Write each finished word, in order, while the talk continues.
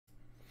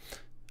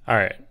All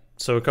right,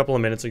 so a couple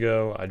of minutes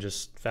ago, I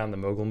just found the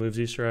Mogul Moves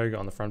Easter egg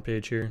on the front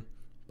page here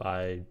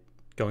by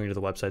going into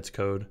the website's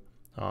code.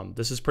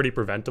 This is pretty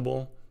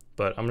preventable,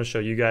 but I'm going to show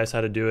you guys how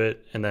to do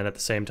it, and then at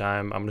the same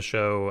time, I'm going to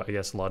show, I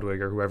guess,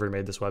 Ludwig or whoever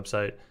made this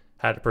website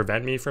how to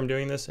prevent me from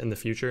doing this in the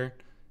future,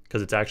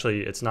 because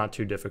it's not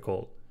too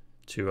difficult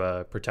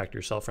to protect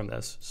yourself from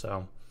this.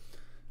 So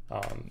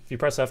if you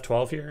press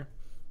F12 here,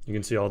 you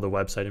can see all the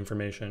website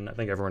information. I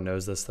think everyone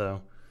knows this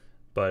though.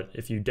 But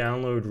if you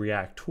download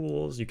React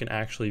tools, you can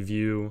actually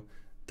view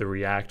the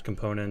React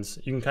components.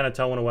 You can kind of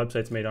tell when a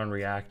website's made on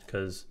React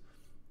because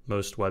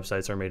most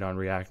websites are made on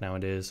React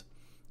nowadays.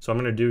 So what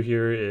I'm going to do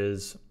here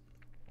is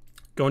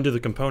go into the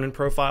component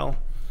profile.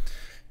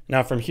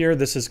 Now from here,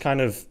 this is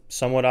kind of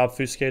somewhat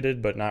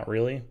obfuscated, but not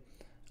really.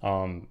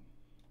 And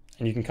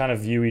you can kind of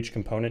view each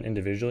component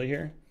individually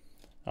here.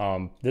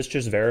 This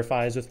just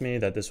verifies with me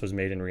that this was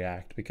made in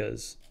React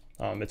because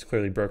it's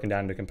clearly broken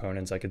down into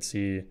components. I could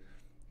see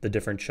the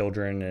different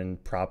children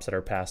and props that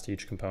are passed to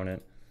each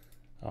component.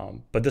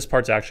 But this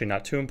part's actually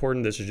not too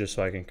important. This is just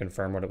so I can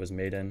confirm what it was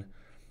made in.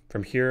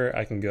 From here,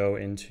 I can go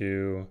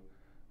into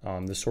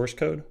the source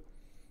code.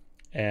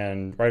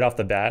 And right off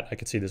the bat, I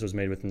could see this was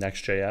made with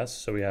Next.js.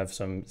 So we have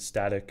some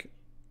static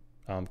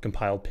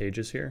compiled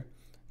pages here.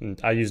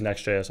 And I use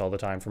Next.js all the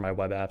time for my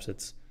web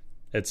apps.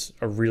 It's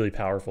a really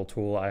powerful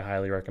tool. I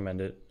highly recommend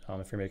it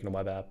if you're making a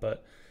web app.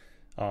 But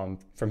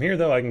from here,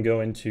 though, I can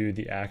go into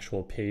the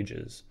actual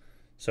pages.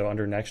 So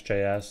under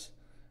Next.js,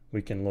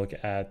 we can look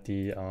at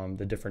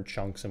the different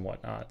chunks and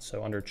whatnot.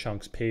 So under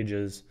chunks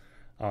pages,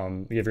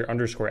 we have your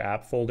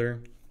 _app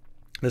folder.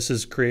 This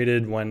is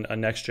created when a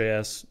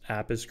Next.js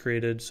app is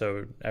created.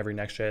 So every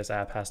Next.js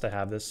app has to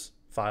have this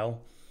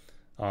file,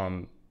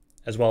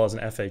 as well as an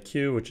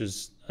FAQ, which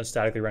is a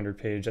statically rendered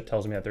page that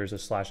tells me that there's a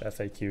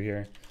 /FAQ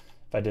here.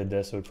 If I did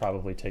this, it would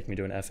probably take me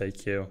to an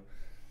FAQ.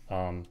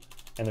 And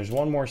there's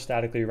one more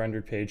statically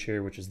rendered page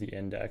here, which is the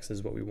index,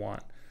 is what we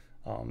want.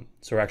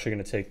 So we're actually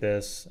going to take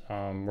this,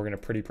 we're going to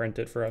pretty print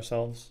it for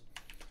ourselves,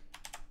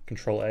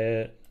 Control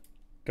A it,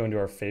 go into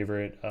our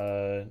favorite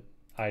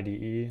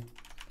IDE,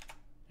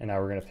 and now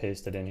we're going to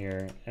paste it in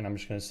here. And I'm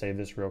just going to save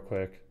this real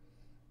quick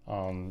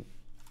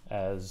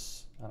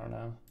as, I don't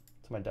know,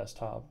 to my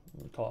desktop.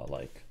 We'll call it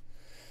like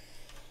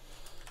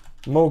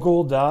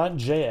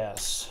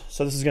mogul.js.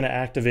 So this is going to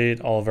activate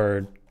all of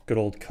our good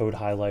old code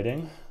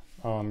highlighting.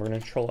 We're going to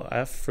Control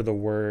F for the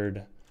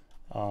word,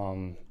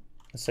 let's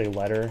say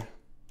letter,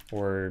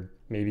 or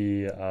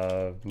maybe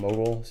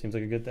Mogul seems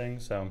like a good thing.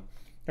 So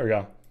there we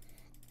go.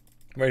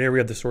 Right here we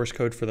have the source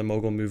code for the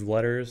Mogul move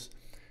letters.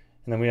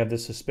 And then we have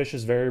this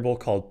suspicious variable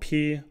called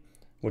P,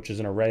 which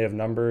is an array of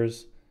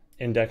numbers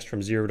indexed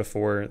from 0 to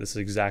 4. This is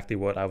exactly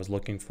what I was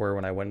looking for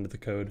when I went into the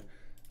code.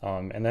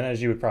 And then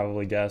as you would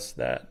probably guess,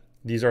 that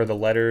these are the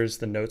letters,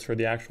 the notes for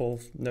the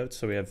actual notes.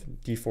 So we have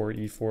D4,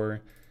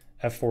 E4,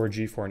 F4,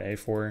 G4, and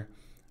A4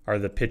 are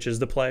the pitches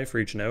to play for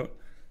each note.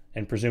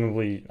 And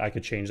presumably I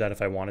could change that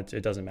if I wanted to.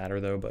 It doesn't matter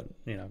though, but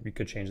you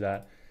could change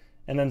that.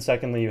 And then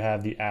secondly, you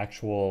have the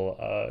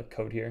actual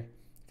code here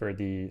for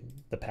the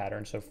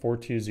pattern. So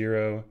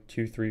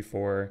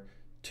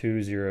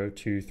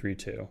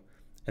 420-234-20232.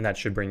 And that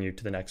should bring you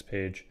to the next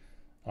page.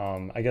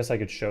 I guess I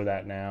could show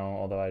that now,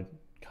 although I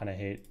kind of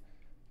hate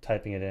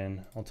typing it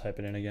in. I'll type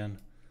it in again.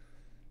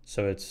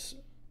 So it's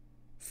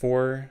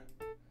 4,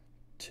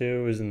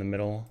 2 is in the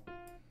middle,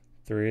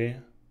 3,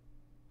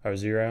 or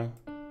 0.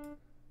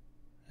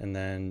 And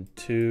then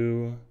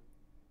 2,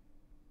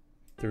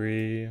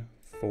 3,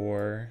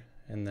 4,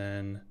 and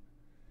then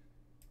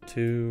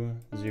 2,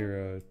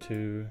 0,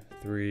 2,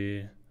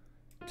 3,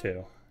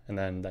 2. And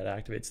then that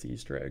activates the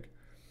Easter egg.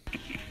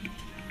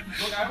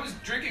 Look, I was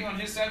drinking on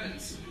his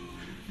sevens.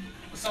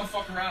 Let's not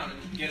fuck around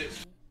and get it.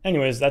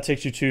 Anyways, that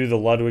takes you to the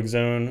Ludwig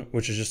Zone,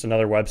 which is just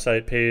another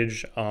website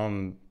page.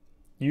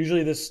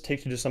 Usually this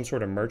takes you to some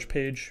sort of merch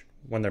page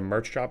when their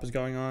merch drop is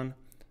going on.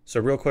 So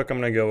real quick, I'm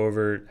going to go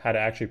over how to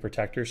actually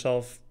protect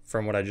yourself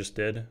from what I just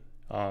did.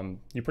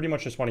 You pretty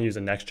much just want to use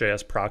a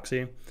Next.js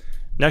proxy.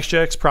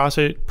 Next.js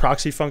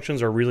proxy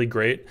functions are really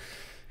great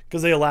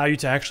because they allow you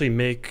to actually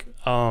make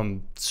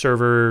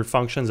server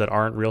functions that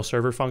aren't real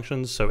server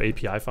functions, so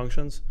API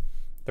functions.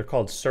 They're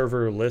called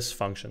serverless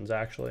functions,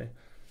 actually.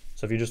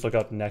 So if you just look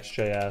up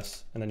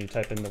Next.js and then you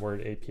type in the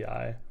word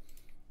API,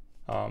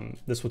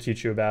 this will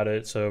teach you about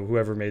it. So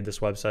whoever made this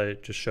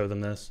website, just show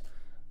them this.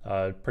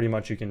 Pretty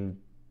much you can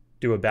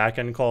do a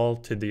backend call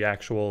to the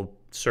actual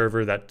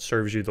server that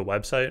serves you the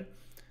website.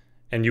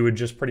 And you would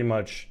just pretty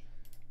much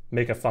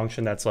make a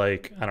function that's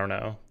like, I don't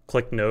know,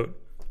 click note.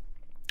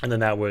 And then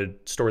that would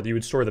you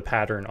would store the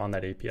pattern on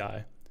that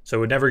API. So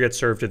it would never get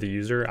served to the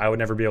user. I would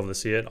never be able to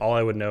see it. All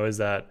I would know is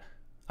that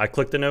I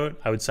clicked a note,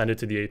 I would send it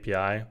to the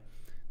API.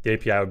 The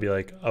API would be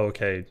like, oh,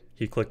 okay,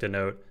 he clicked a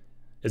note.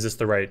 Is this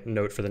the right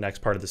note for the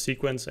next part of the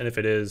sequence? And if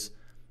it is,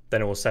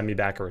 then it will send me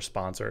back a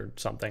response or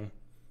something.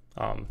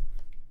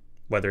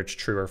 Whether it's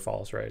true or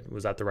false, right?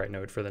 Was that the right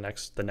node for the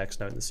next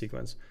node in the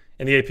sequence?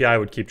 And the API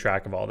would keep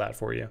track of all that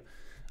for you.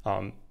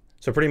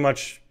 So pretty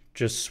much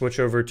just switch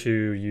over to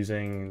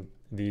using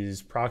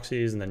these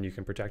proxies, and then you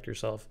can protect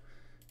yourself.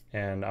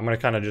 And I'm going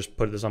to kind of just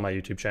put this on my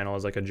YouTube channel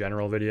as like a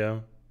general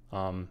video,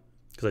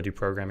 because I do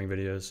programming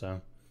videos.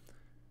 So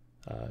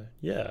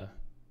yeah,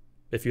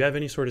 if you have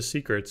any sort of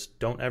secrets,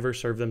 don't ever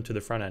serve them to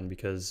the front end,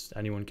 because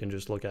anyone can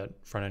just look at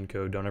front end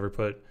code. Don't ever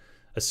put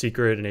a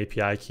secret, an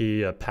API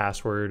key, a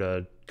password,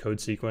 a code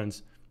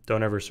sequence.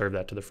 Don't ever serve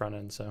that to the front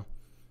end. So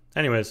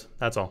anyways,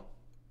 that's all.